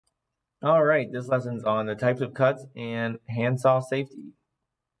All right, this lesson's on the types of cuts and handsaw safety.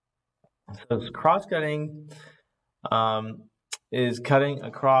 So cross-cutting is cutting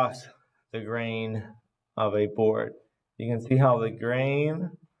across the grain of a board. You can see how the grain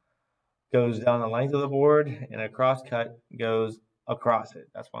goes down the length of the board and a cross-cut goes across it.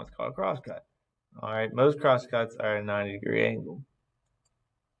 That's why it's called a cross-cut. All right, most cross-cuts are at a 90-degree angle.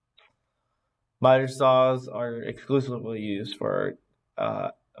 Miter saws are exclusively used for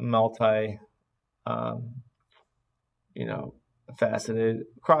multi faceted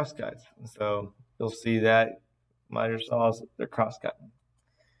crosscuts. So you'll see that miter saws, they're cross-cutting.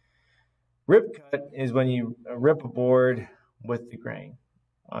 Rip cut is when you rip a board with the grain.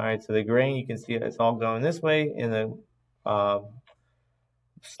 All right, so the grain, you can see it's all going this way, and the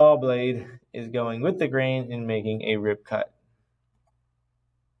saw blade is going with the grain and making a rip cut.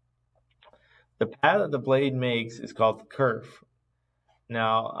 The path that the blade makes is called the kerf.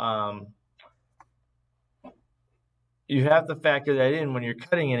 Now, you have to factor that in when you're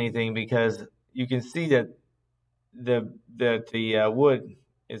cutting anything, because you can see that the wood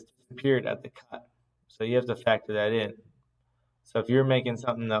is disappeared at the cut. So you have to factor that in. So if you're making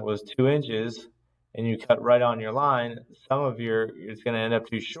something that was 2 inches and you cut right on your line, it's going to end up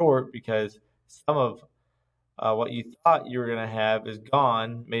too short because some of what you thought you were going to have is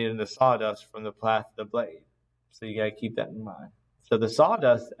gone, made into sawdust from the path of the blade. So you got to keep that in mind. So the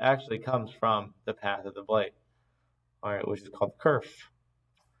sawdust actually comes from the path of the blade, all right, which is called the kerf.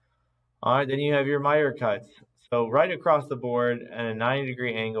 All right, then you have your miter cuts. So right across the board at a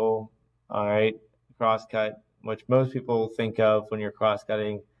 90-degree angle, all right, cross cut, which most people think of when you're cross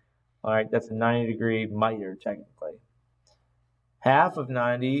cutting. All right, that's a 90-degree miter technically. Half of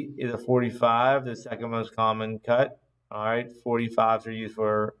 90 is a 45, the second most common cut. All right, 45s are used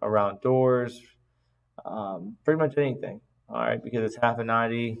for around doors, pretty much anything. All right, because it's half of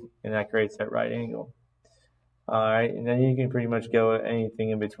 90 and that creates that right angle. All right, and then you can pretty much go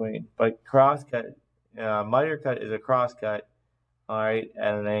anything in between. But cross cut, miter cut is a cross cut, all right,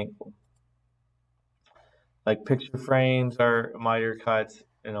 at an angle. Like picture frames are miter cuts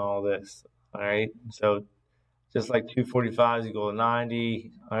and all this, all right. So just like 245s, you go to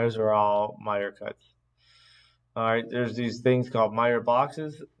 90. Those are all miter cuts. All right, there's these things called miter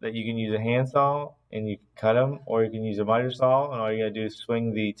boxes that you can use a handsaw and you can cut them, or you can use a miter saw, and all you gotta do is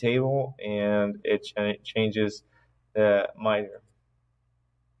swing the table and it changes the miter.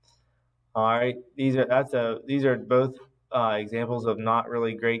 All right, these are both examples of not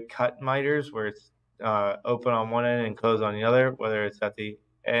really great cut miters, where it's open on one end and closed on the other, whether it's at the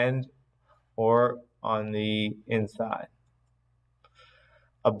end or on the inside.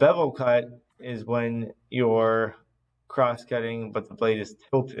 A bevel cut is when you're cross-cutting but the blade is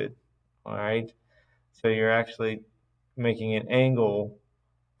tilted, all right? So you're actually making an angle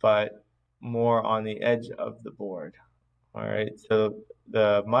but more on the edge of the board, all right? So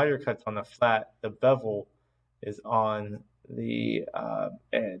the miter cut's on the flat, the bevel is on the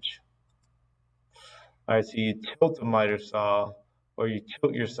edge. All right, so you tilt the miter saw or you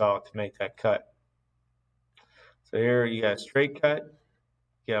tilt your saw to make that cut. So here you got a straight cut,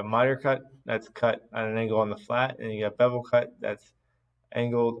 you got a miter cut that's cut at an angle on the flat, and you got a bevel cut that's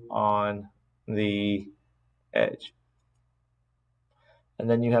angled on the edge. And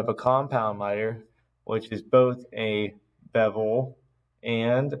then you have a compound miter, which is both a bevel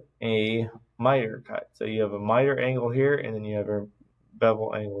and a miter cut. So you have a miter angle here, and then you have a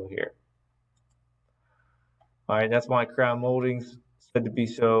bevel angle here. All right, that's why crown molding's said to be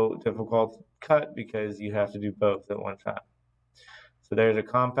so difficult to cut, because you have to do both at one time. So there's a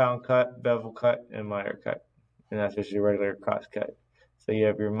compound cut, bevel cut, and miter cut. And that's just your regular cross cut. So you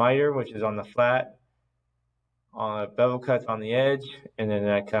have your miter, which is on the flat, on a bevel cut's on the edge, and then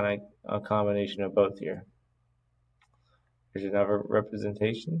that kind of a combination of both here. Here's another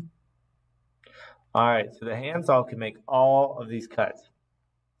representation. All right, so the handsaw can make all of these cuts.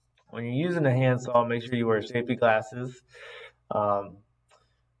 When you're using a handsaw, make sure you wear safety glasses.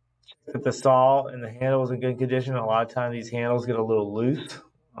 Check that the saw and the handle is in good condition. A lot of times these handles get a little loose,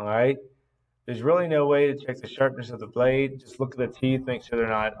 all right? There's really no way to check the sharpness of the blade. Just look at the teeth, make sure they're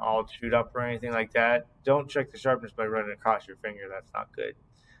not all chewed up or anything like that. Don't check the sharpness by running across your finger. That's not good.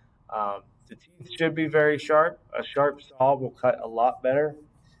 The teeth should be very sharp. A sharp saw will cut a lot better.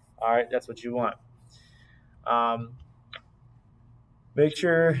 All right, that's what you want. Make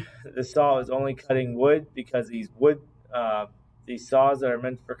sure the saw is only cutting wood, because these saws that are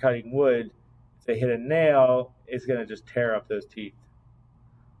meant for cutting wood, if they hit a nail, it's going to just tear up those teeth.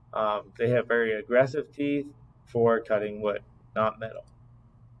 They have very aggressive teeth for cutting wood, not metal.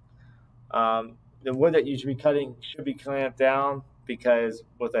 The wood that you should be cutting should be clamped down because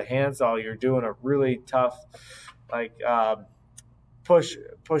with a handsaw you're doing a really tough like push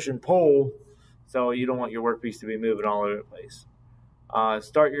and pull, so you don't want your workpiece to be moving all over the place.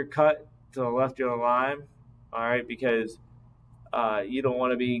 Start your cut to the left of the line, all right, because you don't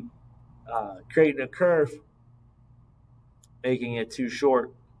want to be creating a curve, making it too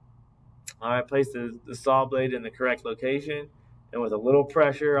short. All right, place the saw blade in the correct location, and with a little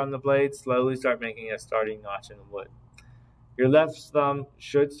pressure on the blade, slowly start making a starting notch in the wood. Your left thumb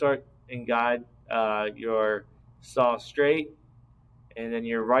should start and guide your saw straight, and then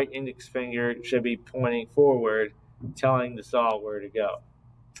your right index finger should be pointing forward, telling the saw where to go.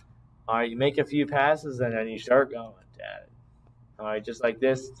 All right, you make a few passes, and then you start going at it. All right, just like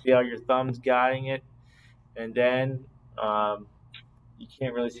this. See how your thumb's guiding it, and then you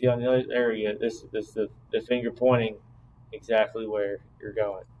can't really see on the other area. This the finger pointing exactly where you're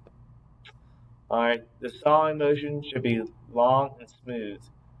going. All right, the sawing motion should be long and smooth.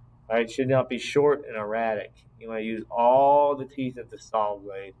 All right, it should not be short and erratic. You want to use all the teeth of the saw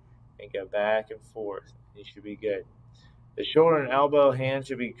blade and go back and forth. You should be good. The shoulder and elbow hand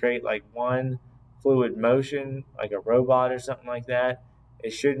should be create like one fluid motion, like a robot or something like that.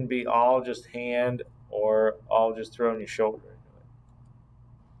 It shouldn't be all just hand or all just throwing your shoulder into it.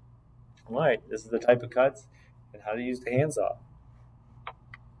 All right, this is the type of cuts and how to use the handsaw.